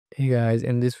Hey guys,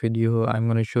 in this video I'm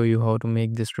going to show you how to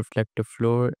make this reflective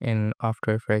floor in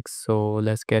After Effects. So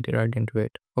let's get right into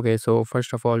it. Okay, so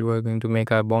first of all we're going to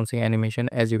make a bouncing animation.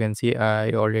 As you can see,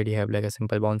 I already have like a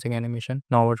simple bouncing animation.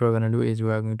 Now what we're going to do is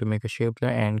we are going to make a shape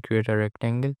layer and create a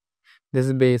rectangle. This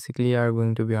is basically are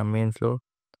going to be our main floor,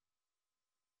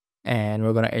 and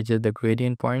we're going to adjust the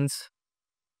gradient points.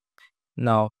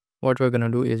 Now what we're going to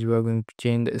do is we are going to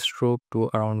change the stroke to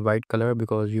around white color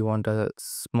because we want a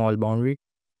small boundary,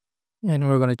 and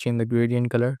we're going to change the gradient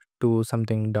color to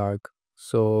something dark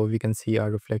so we can see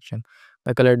our reflection.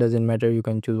 The color doesn't matter, you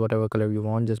can choose whatever color you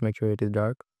want, just make sure it is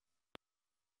dark.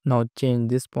 Now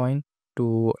change this point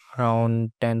to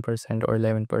around 10% or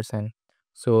 11%,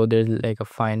 so there's like a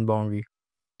fine boundary.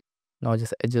 Now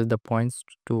just adjust the points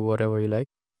to whatever you like.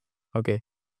 Okay,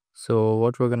 so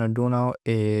what we're gonna do now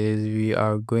is we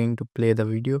are going to play the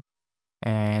video,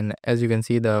 and as you can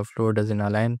see the floor doesn't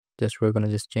align. Just we're gonna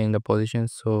just change the position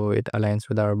so it aligns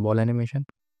with our ball animation.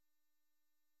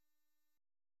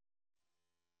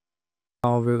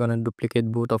 Now we're gonna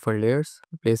duplicate both of our layers,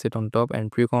 place it on top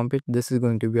and pre-comp it. This is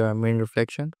going to be our main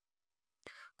reflection.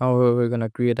 Now we're gonna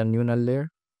create a new null layer,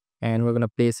 and we're gonna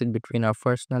place it between our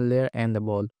first null layer and the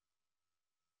ball.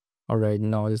 Alright,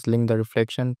 now just link the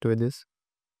reflection to this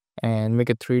and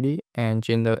make it 3D and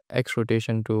change the X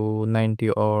rotation to 90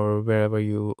 or wherever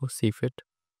you see fit.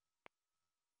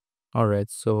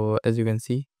 Alright, so as you can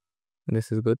see,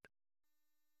 this is good.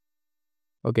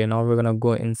 Okay, now we're gonna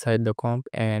go inside the comp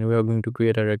and we are going to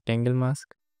create a rectangle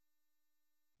mask.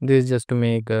 This is just to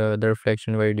make the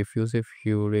reflection very diffuse if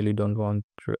you really don't want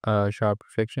sharp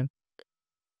reflection.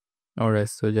 Alright,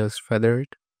 so just feather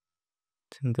it.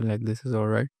 Something like this is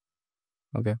alright.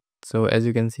 Okay, so as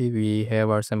you can see, we have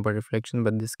our simple reflection,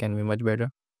 but this can be much better.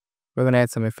 We're gonna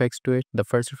add some effects to it. The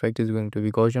first effect is going to be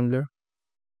Gaussian blur,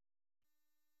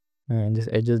 and just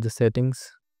adjust the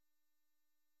settings.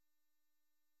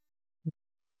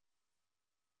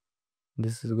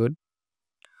 This is good.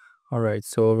 Alright,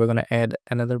 so we're gonna add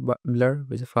another blur,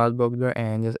 which is fast box blur,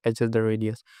 and just adjust the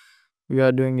radius. We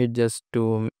are doing it just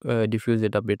to diffuse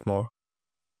it a bit more.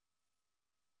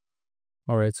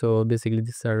 Alright, so basically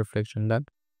this is our reflection done.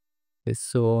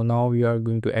 So now we are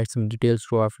going to add some details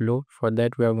to our floor. For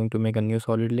that we are going to make a new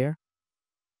solid layer,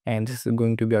 and this is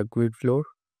going to be our grid floor.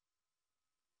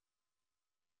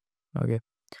 Okay,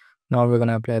 now we're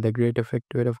gonna apply the grid effect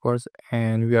to it, of course,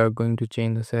 and we are going to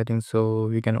change the settings so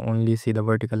we can only see the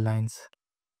vertical lines.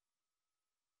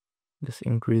 Just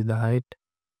increase the height.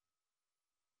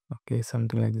 Okay,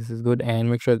 something like this is good, and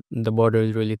make sure the border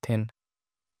is really thin.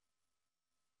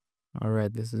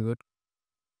 Alright, this is good.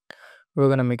 We're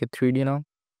gonna make it 3D now,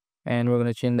 and we're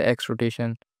gonna change the X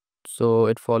rotation so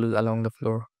it follows along the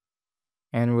floor,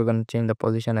 and we're gonna change the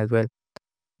position as well.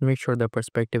 Make sure the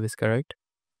perspective is correct.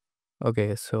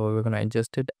 Okay, so we're gonna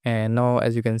adjust it, and now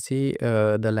as you can see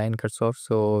the line cuts off,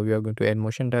 so we are going to add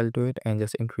motion tile to it and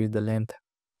just increase the length.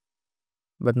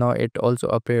 But now it also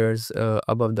appears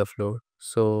above the floor,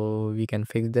 so we can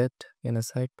fix that in a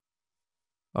sec.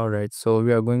 Alright, so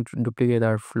we are going to duplicate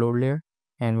our floor layer,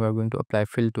 and we are going to apply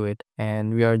fill to it,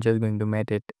 and we are just going to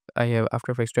matte it. I have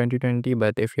After Effects 2020,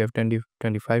 but if you have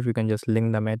 2025 you can just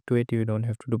link the matte to it, you don't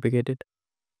have to duplicate it.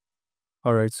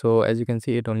 Alright, so as you can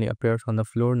see it only appears on the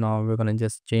floor. Now we're gonna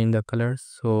just change the color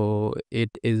so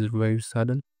it is very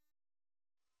sudden.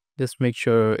 Just make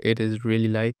sure it is really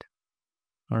light.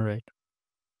 Alright,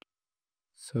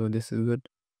 so this is good.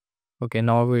 Okay,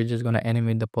 now we're just gonna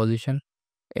animate the position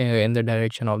in the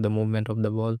direction of the movement of the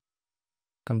ball.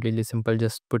 Completely simple,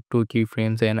 just put 2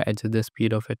 keyframes and adjust the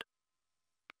speed of it.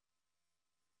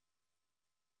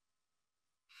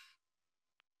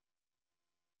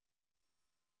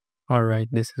 Alright,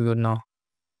 this is good now.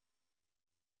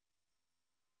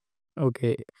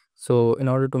 Okay, so in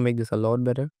order to make this a lot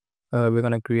better, we're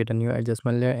gonna create a new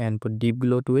adjustment layer and put deep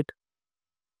glow to it.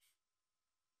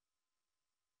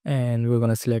 And we're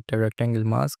gonna select a rectangle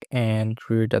mask and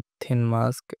create a thin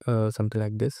mask, something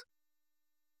like this.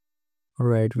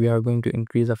 Alright, we are going to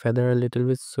increase the feather a little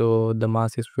bit so the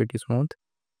mask is pretty smooth.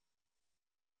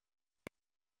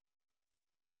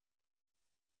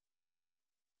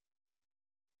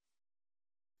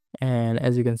 And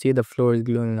as you can see the floor is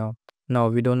glowing now. Now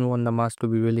we don't want the mask to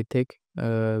be really thick,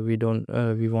 we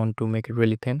want to make it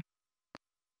really thin.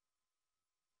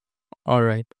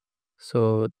 Alright,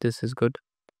 so this is good.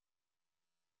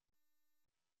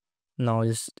 Now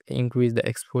just increase the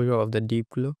exposure of the deep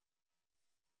glow.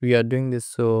 We are doing this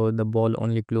so the ball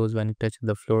only glows when it touches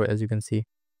the floor, as you can see.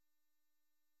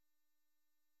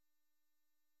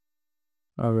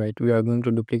 Alright, we are going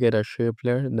to duplicate our shape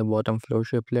layer, the bottom floor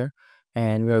shape layer,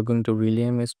 and we are going to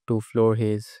rename it to floor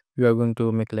haze. We are going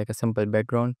to make like a simple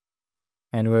background,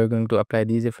 and we're going to apply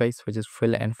these effects, which is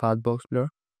fill and fast box blur.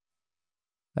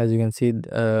 As you can see,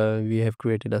 we have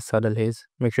created a subtle haze.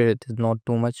 Make sure it is not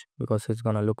too much because it's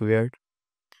gonna look weird.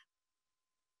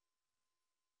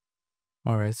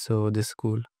 All right, so this is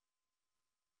cool.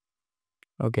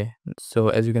 Okay, so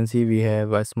as you can see, we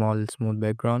have a small smooth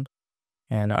background,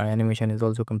 and our animation is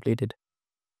also completed.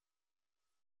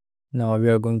 Now we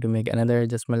are going to make another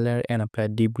adjustment layer and apply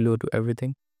deep glow to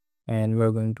everything. And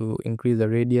we're going to increase the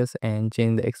radius and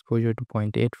change the exposure to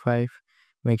 0.85.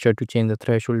 Make sure to change the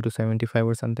threshold to 75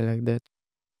 or something like that.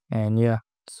 And yeah,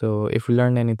 so if you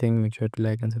learned anything, make sure to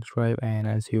like and subscribe, and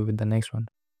I'll see you with the next one.